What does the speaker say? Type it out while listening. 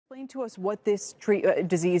Explain to us what this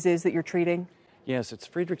disease is that you're treating. Yes, it's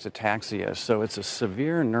Friedreich's ataxia. So it's a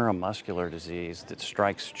severe neuromuscular disease that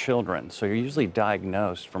strikes children. So you're usually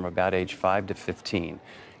diagnosed from about age 5 to 15.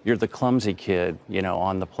 You're the clumsy kid,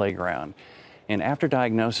 on the playground. And after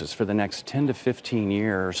diagnosis, for the next 10 to 15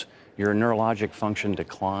 years, your neurologic function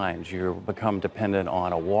declines. You become dependent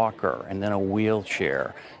on a walker and then a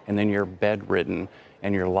wheelchair, and then you're bedridden,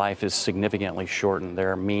 and your life is significantly shortened.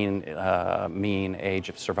 Their mean age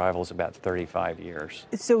of survival is about 35 years.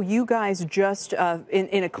 So you guys just,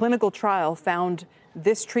 in a clinical trial, found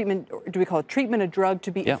this treatment, do we call it treatment, a drug,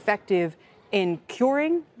 to be effective in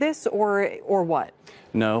curing this, or what?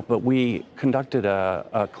 No, but we conducted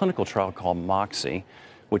a clinical trial called MOXIE,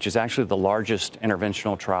 which is actually the largest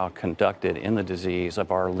interventional trial conducted in the disease of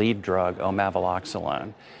our lead drug,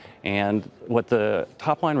 omavaloxolone. And what the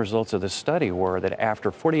top-line results of this study were that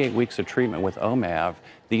after 48 weeks of treatment with OMAV,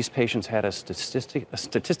 these patients had a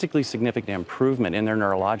statistically significant improvement in their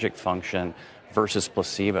neurologic function versus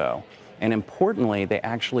placebo. And importantly, they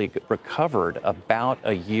actually recovered about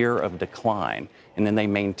a year of decline, and then they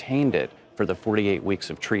maintained it for the 48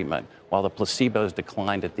 weeks of treatment, while the placebos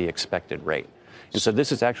declined at the expected rate. And so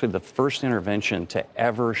this is actually the first intervention to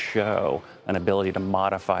ever show an ability to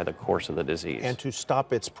modify the course of the disease. And to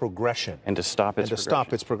stop its progression. And to stop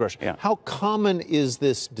its progression. Yeah. How common is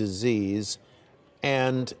this disease?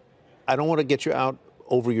 And I don't want to get you out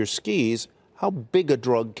over your skis. How big a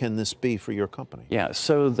drug can this be for your company? Yeah,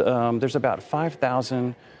 so there's about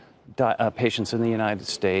 5,000 patients in the United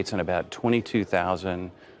States and about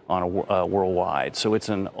 22,000 worldwide. So it's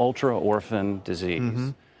an ultra-orphan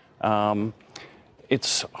disease. Mm-hmm.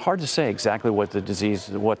 It's hard to say exactly what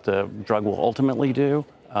the drug will ultimately do.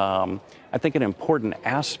 I think an important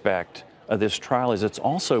aspect of this trial is it's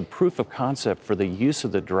also proof of concept for the use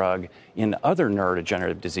of the drug in other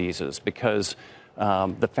neurodegenerative diseases, because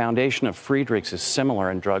the foundation of Friedreich's is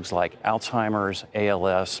similar in drugs like Alzheimer's,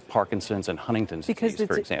 ALS, Parkinson's, and Huntington's disease,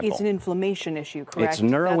 for example. Because it's an inflammation issue, correct? It's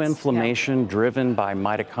neuroinflammation driven by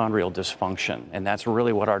mitochondrial dysfunction, and that's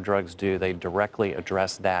really what our drugs do. They directly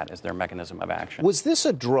address that as their mechanism of action. Was this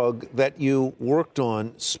a drug that you worked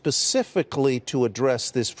on specifically to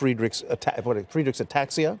address this Friedreich's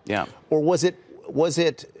ataxia? Yeah. Or was it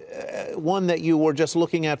one that you were just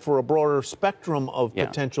looking at for a broader spectrum of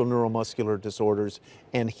potential neuromuscular disorders,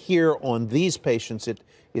 and here on these patients it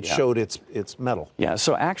showed its mettle? Yeah,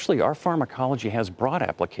 so actually our pharmacology has broad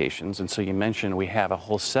applications, and so you mentioned we have a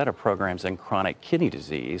whole set of programs in chronic kidney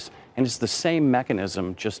disease, and it's the same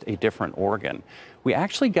mechanism, just a different organ. We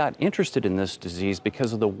actually got interested in this disease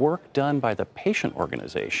because of the work done by the patient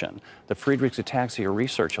organization, the Friedreich's Ataxia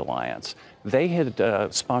Research Alliance. They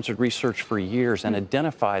had sponsored research for years and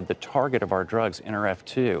identified the target of our drugs,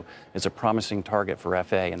 NRF2, as a promising target for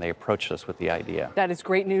FA, and they approached us with the idea. That is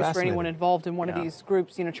great news for anyone involved in one of these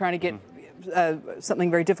groups, trying to get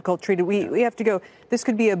something very difficult treated. We have to go. This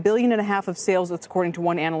could be $1.5 billion of sales. That's according to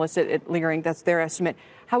one analyst at Leerink. That's their estimate.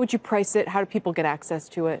 How would you price it? How do people get access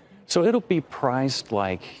to it? So it'll be priced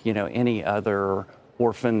like, any other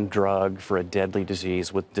orphan drug for a deadly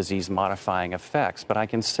disease with disease-modifying effects. But I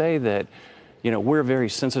can say that, we're very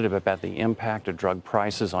sensitive about the impact of drug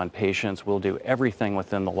prices on patients. We'll do everything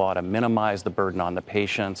within the law to minimize the burden on the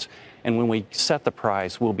patients. And when we set the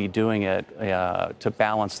price, we'll be doing it to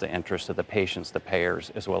balance the interests of the patients, the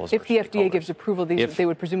payers, as well as if the FDA gives approval, they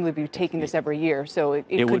would presumably be taking this every year, so it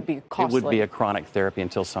could be costly. It would be a chronic therapy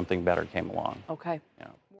until something better came along. Okay. Yeah.